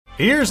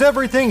Here's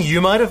everything you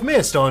might have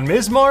missed on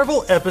Ms.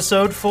 Marvel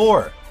Episode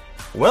 4.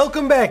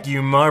 Welcome back,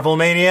 you Marvel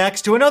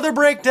maniacs, to another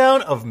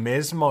breakdown of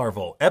Ms.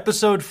 Marvel.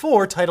 Episode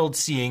 4, titled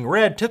Seeing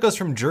Red, took us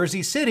from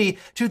Jersey City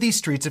to the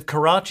streets of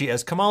Karachi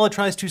as Kamala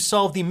tries to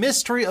solve the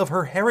mystery of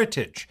her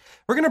heritage.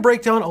 We're going to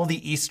break down all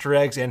the Easter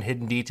eggs and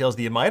hidden details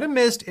that you might have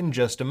missed in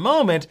just a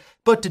moment,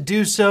 but to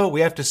do so,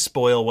 we have to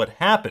spoil what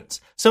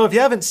happens. So if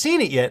you haven't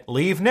seen it yet,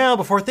 leave now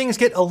before things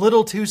get a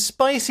little too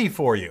spicy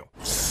for you.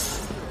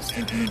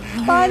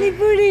 Pani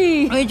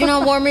Puri! Wait, do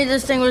not warn me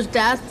this thing was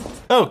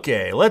death?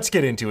 Okay, let's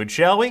get into it,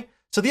 shall we?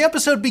 So the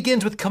episode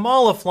begins with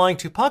Kamala flying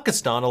to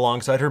Pakistan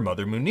alongside her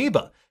mother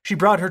Muniba. She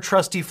brought her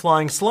trusty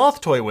flying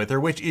sloth toy with her,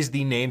 which is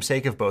the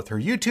namesake of both her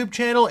YouTube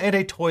channel and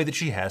a toy that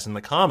she has in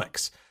the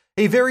comics.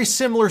 A very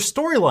similar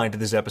storyline to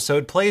this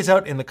episode plays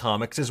out in the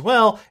comics as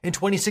well in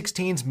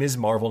 2016's Ms.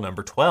 Marvel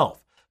number 12.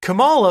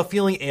 Kamala,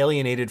 feeling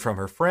alienated from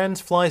her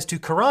friends, flies to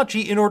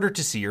Karachi in order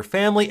to see her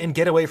family and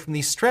get away from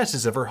the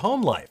stresses of her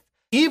home life.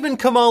 Even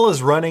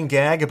Kamala's running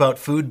gag about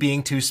food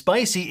being too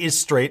spicy is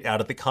straight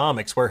out of the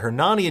comics, where her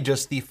nanny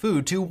adjusts the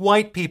food to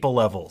white people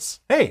levels.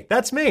 Hey,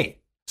 that's me.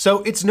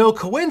 So it's no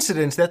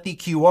coincidence that the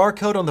QR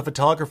code on the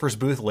photographer's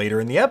booth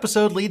later in the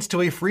episode leads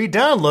to a free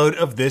download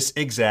of this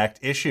exact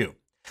issue.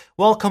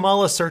 While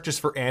Kamala searches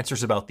for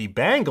answers about the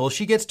bangle,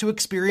 she gets to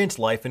experience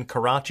life in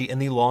Karachi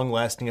and the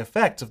long-lasting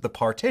effects of the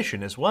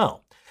partition as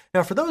well.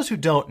 Now, for those who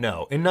don't know,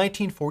 in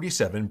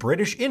 1947,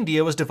 British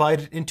India was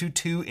divided into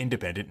two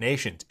independent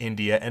nations,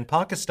 India and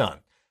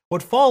Pakistan.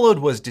 What followed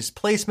was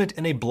displacement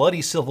and a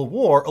bloody civil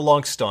war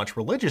along staunch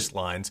religious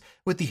lines,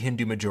 with the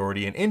Hindu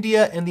majority in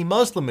India and the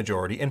Muslim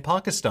majority in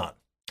Pakistan.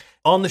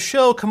 On the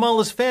show,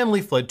 Kamala's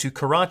family fled to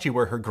Karachi,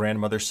 where her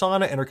grandmother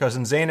Sana and her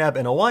cousin Zainab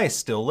and Awais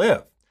still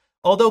live.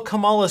 Although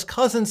Kamala's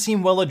cousins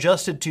seem well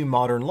adjusted to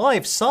modern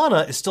life,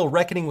 Sana is still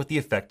reckoning with the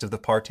effects of the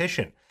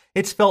partition.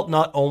 It's felt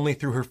not only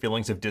through her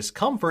feelings of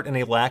discomfort and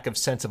a lack of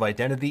sense of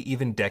identity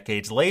even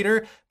decades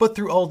later, but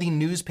through all the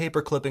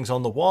newspaper clippings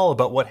on the wall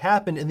about what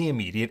happened in the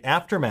immediate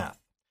aftermath.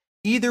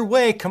 Either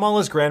way,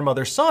 Kamala's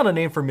grandmother Sana,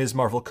 named for Ms.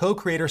 Marvel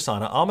co-creator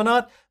Sana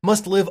Amanat,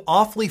 must live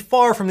awfully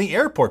far from the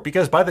airport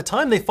because by the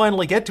time they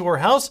finally get to her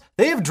house,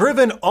 they have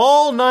driven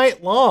all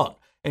night long.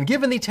 And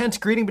given the tense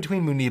greeting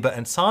between Muniba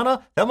and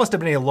Sana, that must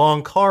have been a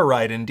long car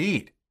ride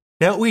indeed.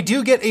 Now, we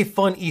do get a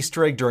fun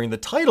Easter egg during the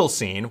title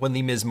scene. When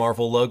the Ms.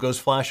 Marvel logos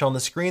flash on the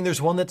screen, there's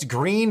one that's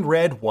green,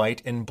 red,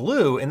 white, and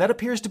blue, and that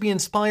appears to be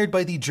inspired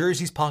by the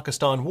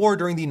Jerseys-Pakistan War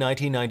during the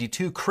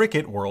 1992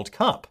 Cricket World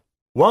Cup.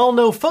 While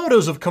no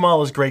photos of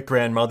Kamala's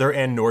great-grandmother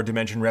and Noor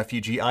Dimension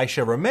refugee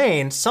Aisha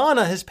remain,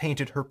 Sana has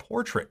painted her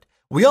portrait.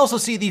 We also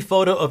see the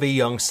photo of a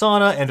young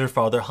Sana and her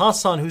father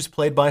Hassan, who's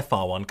played by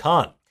Fawan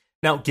Khan.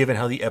 Now, given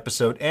how the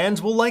episode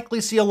ends, we'll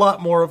likely see a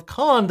lot more of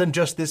Khan than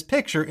just this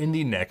picture in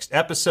the next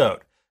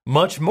episode.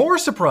 Much more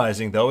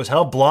surprising, though, is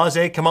how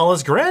blasé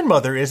Kamala's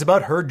grandmother is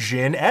about her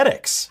jinn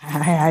edicts.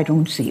 I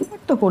don't see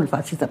what the whole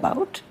fuss is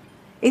about.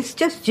 It's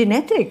just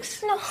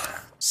genetics. No.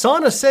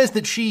 Sana says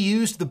that she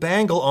used the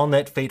bangle on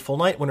that fateful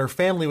night when her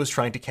family was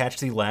trying to catch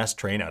the last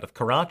train out of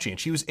Karachi, and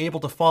she was able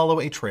to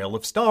follow a trail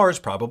of stars,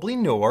 probably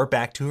Noor,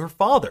 back to her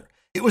father.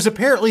 It was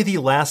apparently the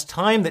last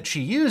time that she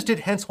used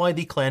it, hence why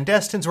the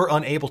clandestines were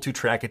unable to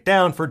track it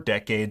down for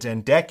decades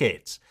and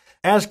decades.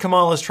 As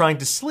Kamala is trying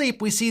to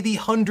sleep, we see the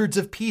hundreds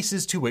of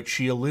pieces to which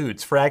she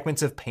alludes,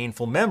 fragments of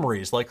painful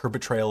memories like her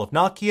betrayal of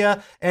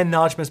Nakia and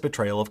Najma's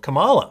betrayal of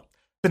Kamala.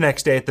 The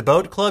next day at the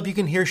boat club, you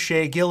can hear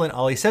Shay Gill and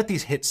Ali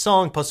Sethi's hit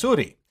song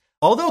Pasuri.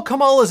 Although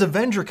Kamala's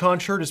AvengerCon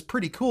shirt is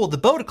pretty cool, the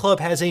boat club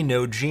has a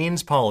no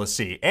jeans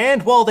policy,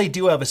 and while they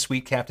do have a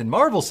sweet Captain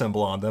Marvel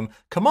symbol on them,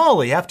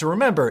 Kamala, you have to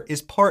remember,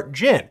 is part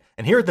Jinn,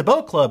 and here at the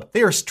boat club,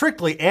 they are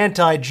strictly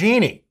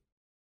anti-genie.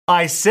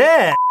 I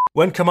said!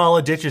 When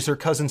Kamala ditches her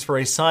cousins for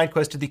a side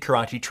quest to the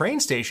Karachi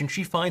train station,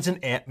 she finds an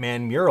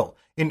Ant-Man mural.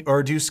 In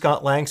Urdu,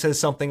 Scott Lang says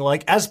something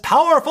like, "As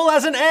powerful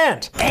as an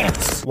ant!"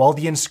 Ants! While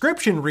the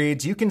inscription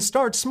reads, "You can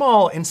start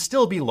small and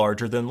still be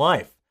larger than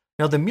life."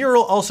 Now, the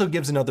mural also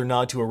gives another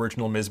nod to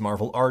original Ms.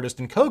 Marvel artist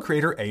and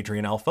co-creator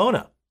Adrian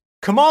Alfona.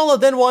 Kamala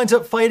then winds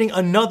up fighting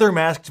another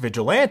masked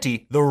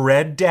vigilante, the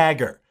Red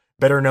Dagger.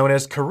 Better known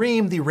as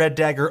Kareem, the Red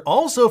Dagger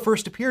also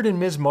first appeared in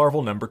Ms.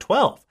 Marvel number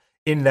 12.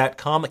 In that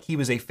comic, he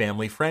was a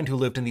family friend who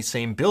lived in the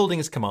same building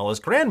as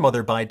Kamala's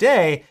grandmother by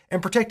day and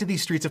protected the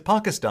streets of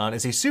Pakistan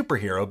as a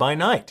superhero by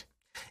night.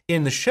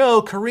 In the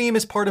show, Kareem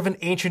is part of an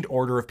ancient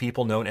order of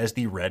people known as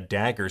the Red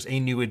Daggers, a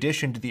new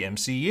addition to the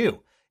MCU.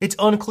 It's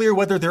unclear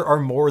whether there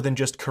are more than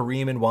just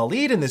Kareem and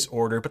Walid in this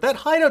order, but that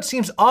hideout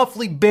seems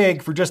awfully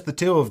big for just the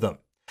two of them.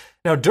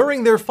 Now,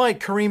 during their fight,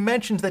 Kareem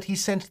mentions that he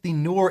sensed the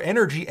Noor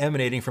energy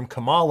emanating from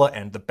Kamala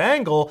and the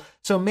bangle,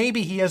 so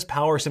maybe he has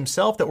powers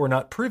himself that we're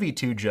not privy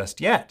to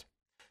just yet.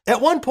 At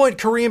one point,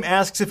 Kareem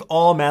asks if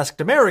all masked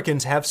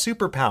Americans have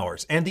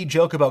superpowers, and the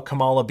joke about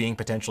Kamala being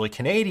potentially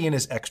Canadian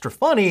is extra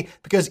funny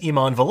because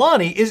Iman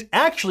Vellani is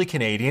actually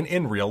Canadian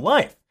in real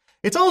life.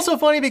 It's also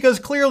funny because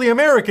clearly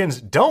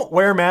Americans don't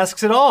wear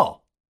masks at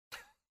all.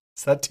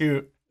 Is that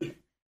too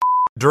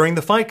During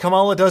the fight,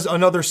 Kamala does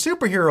another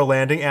superhero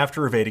landing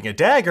after evading a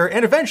dagger,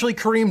 and eventually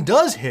Kareem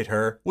does hit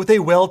her with a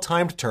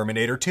well-timed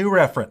Terminator 2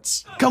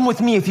 reference. Come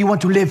with me if you want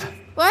to live.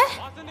 What?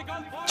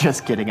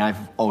 Just kidding, I've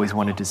always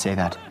wanted to say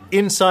that.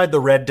 Inside the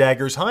Red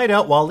Dagger's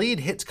hideout, Waleed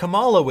hits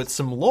Kamala with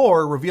some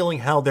lore, revealing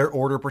how their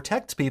order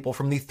protects people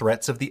from the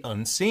threats of the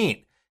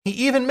unseen. He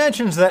even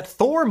mentions that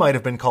Thor might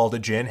have been called a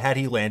djinn had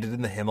he landed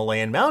in the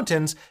Himalayan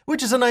mountains,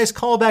 which is a nice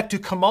callback to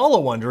Kamala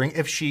wondering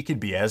if she could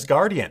be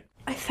Asgardian.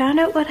 I found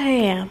out what I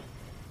am,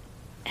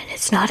 and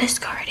it's not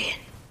Asgardian.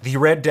 The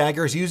Red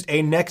Daggers used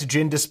a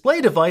next-gen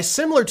display device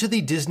similar to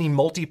the Disney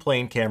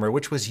multiplane camera,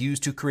 which was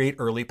used to create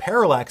early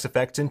parallax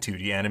effects in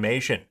 2D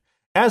animation.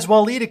 As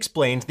Waleed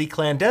explained, the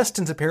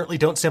clandestines apparently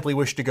don't simply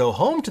wish to go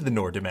home to the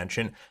Noor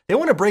dimension, they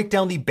want to break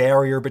down the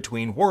barrier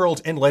between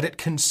worlds and let it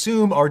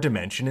consume our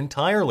dimension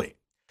entirely.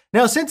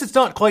 Now, since it's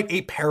not quite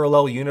a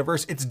parallel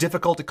universe, it's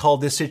difficult to call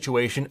this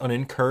situation an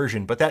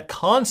incursion, but that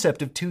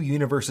concept of two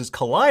universes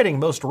colliding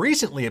most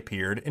recently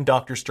appeared in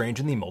Doctor Strange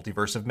in the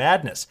Multiverse of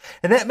Madness,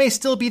 and that may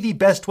still be the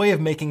best way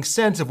of making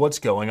sense of what's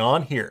going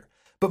on here.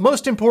 But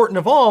most important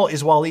of all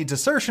is Waleed's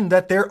assertion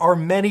that there are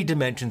many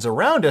dimensions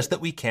around us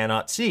that we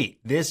cannot see.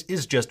 This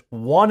is just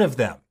one of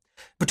them.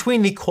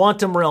 Between the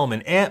quantum realm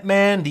in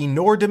Ant-Man, the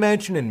Noor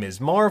dimension in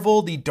Ms.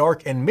 Marvel, the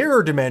dark and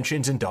mirror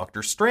dimensions in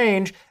Doctor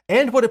Strange,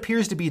 and what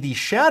appears to be the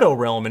shadow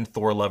realm in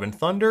Thor: Love and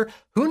Thunder,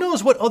 who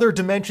knows what other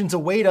dimensions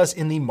await us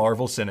in the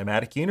Marvel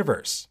Cinematic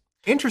Universe.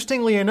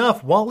 Interestingly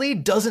enough,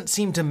 Waleed doesn't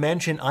seem to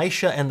mention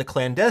Aisha and the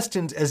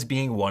clandestines as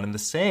being one and the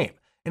same.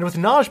 And with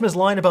Najma's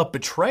line about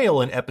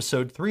betrayal in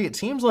episode 3, it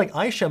seems like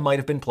Aisha might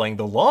have been playing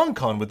the long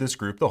con with this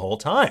group the whole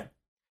time.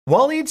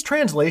 Waleed's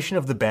translation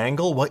of the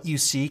bangle, "What you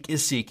seek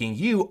is seeking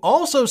you,"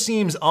 also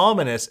seems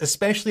ominous,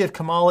 especially if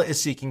Kamala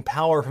is seeking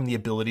power from the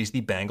abilities the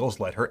bangles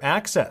let her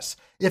access.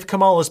 If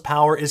Kamala's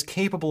power is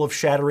capable of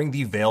shattering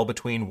the veil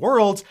between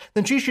worlds,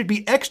 then she should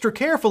be extra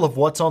careful of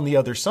what's on the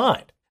other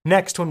side.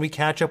 Next, when we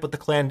catch up with the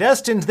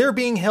clandestines, they're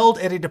being held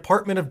at a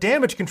Department of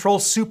Damage Control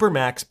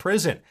Supermax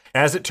prison.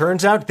 As it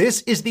turns out,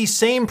 this is the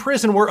same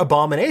prison where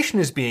Abomination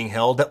is being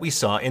held that we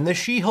saw in the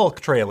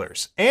She-Hulk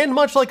trailers. And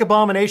much like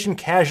Abomination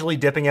casually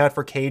dipping out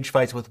for cage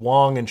fights with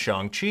Wong and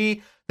Shang-Chi,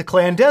 the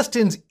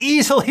clandestines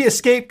easily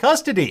escape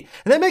custody.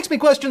 And that makes me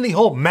question the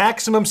whole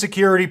maximum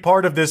security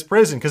part of this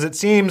prison, because it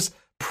seems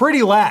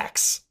pretty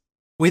lax.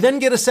 We then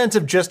get a sense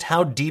of just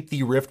how deep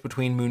the rift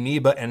between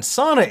Muniba and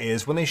Sana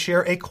is when they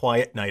share a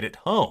quiet night at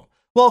home.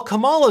 While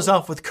Kamala's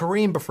off with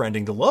Kareem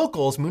befriending the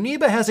locals,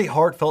 Muniba has a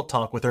heartfelt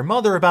talk with her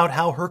mother about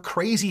how her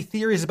crazy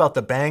theories about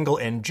the bangle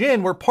and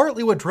jinn were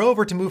partly what drove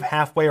her to move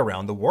halfway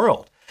around the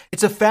world.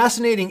 It's a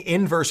fascinating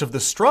inverse of the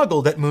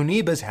struggle that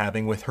Muniba's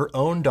having with her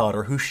own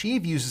daughter, who she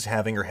views as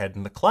having her head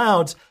in the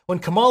clouds, when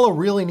Kamala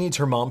really needs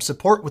her mom's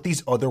support with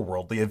these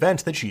otherworldly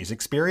events that she's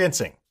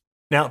experiencing.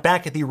 Now,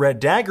 back at the Red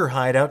Dagger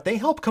hideout, they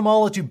help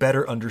Kamala to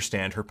better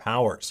understand her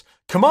powers.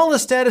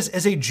 Kamala's status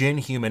as a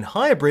jinn-human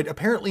hybrid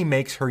apparently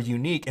makes her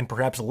unique and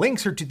perhaps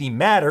links her to the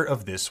matter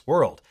of this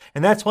world,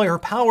 and that's why her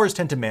powers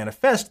tend to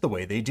manifest the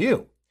way they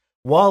do.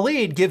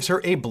 Waleed gives her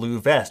a blue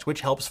vest,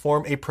 which helps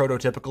form a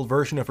prototypical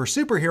version of her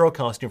superhero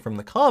costume from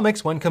the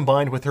comics when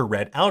combined with her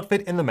red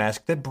outfit and the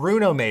mask that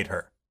Bruno made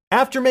her.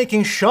 After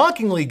making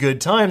shockingly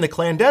good time, the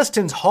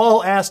clandestines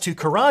haul ass to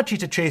Karachi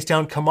to chase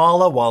down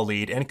Kamala,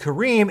 Waleed, and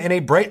Kareem in a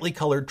brightly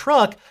colored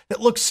truck that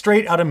looks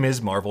straight out of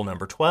Ms. Marvel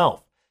number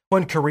 12.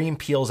 When Kareem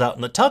peels out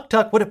in the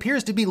tuk-tuk, what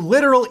appears to be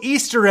literal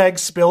Easter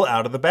eggs spill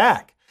out of the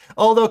back.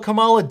 Although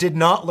Kamala did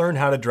not learn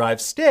how to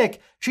drive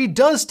stick, she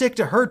does stick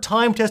to her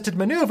time-tested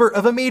maneuver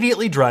of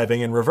immediately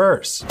driving in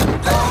reverse.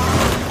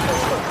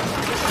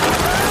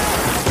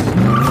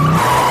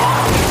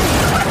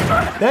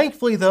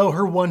 Thankfully, though,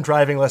 her one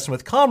driving lesson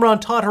with Kamran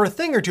taught her a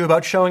thing or two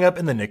about showing up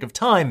in the nick of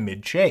time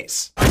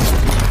mid-chase.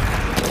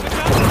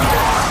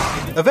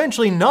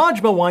 Eventually,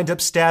 Najma winds up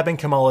stabbing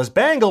Kamala's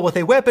bangle with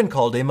a weapon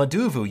called a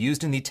Maduvu,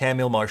 used in the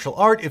Tamil martial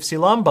art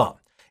Ipsilambam.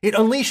 It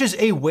unleashes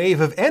a wave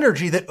of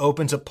energy that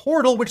opens a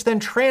portal, which then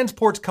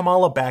transports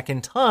Kamala back in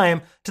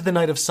time to the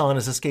night of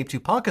Sana's escape to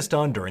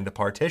Pakistan during the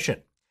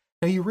partition.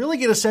 Now, you really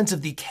get a sense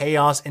of the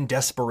chaos and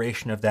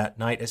desperation of that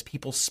night as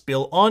people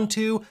spill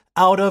onto,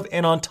 out of,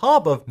 and on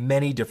top of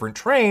many different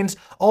trains,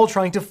 all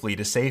trying to flee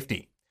to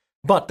safety.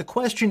 But the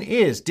question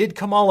is, did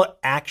Kamala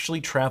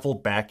actually travel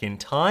back in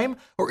time,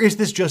 or is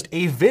this just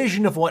a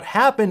vision of what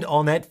happened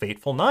on that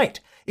fateful night?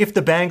 If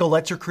the bangle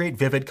lets her create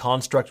vivid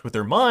constructs with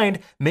her mind,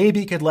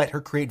 maybe it could let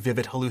her create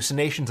vivid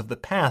hallucinations of the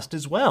past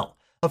as well.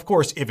 Of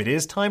course, if it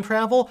is time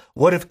travel,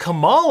 what if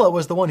Kamala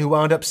was the one who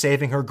wound up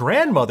saving her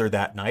grandmother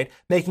that night,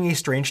 making a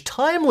strange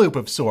time loop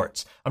of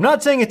sorts? I'm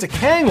not saying it's a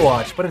Kang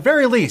watch, but at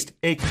very least,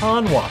 a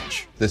Khan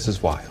watch. This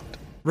is wild.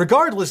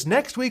 Regardless,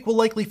 next week will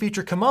likely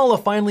feature Kamala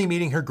finally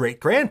meeting her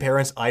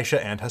great-grandparents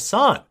Aisha and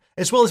Hassan,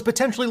 as well as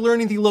potentially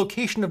learning the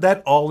location of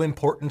that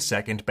all-important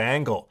second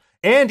bangle.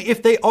 And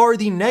if they are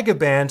the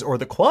Negabands or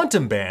the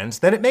Quantum Bands,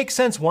 then it makes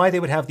sense why they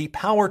would have the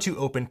power to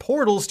open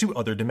portals to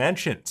other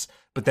dimensions.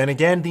 But then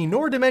again, the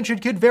Noor dimension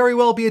could very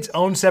well be its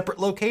own separate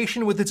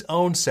location with its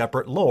own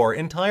separate lore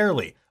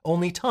entirely.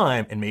 Only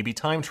time, and maybe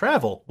time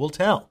travel, will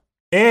tell.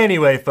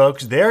 Anyway,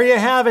 folks, there you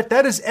have it.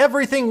 That is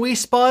everything we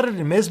spotted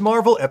in Ms.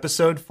 Marvel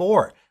Episode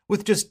 4.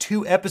 With just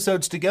 2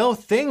 episodes to go,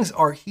 things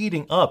are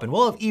heating up, and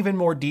we'll have even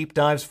more deep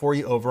dives for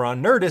you over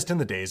on Nerdist in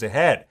the days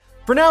ahead.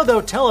 For now,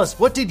 though, tell us,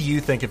 what did you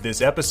think of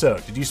this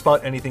episode? Did you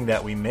spot anything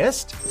that we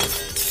missed?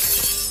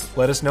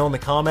 Let us know in the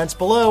comments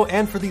below,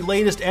 and for the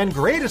latest and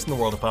greatest in the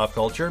world of pop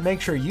culture, make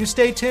sure you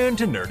stay tuned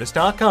to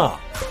Nerdist.com.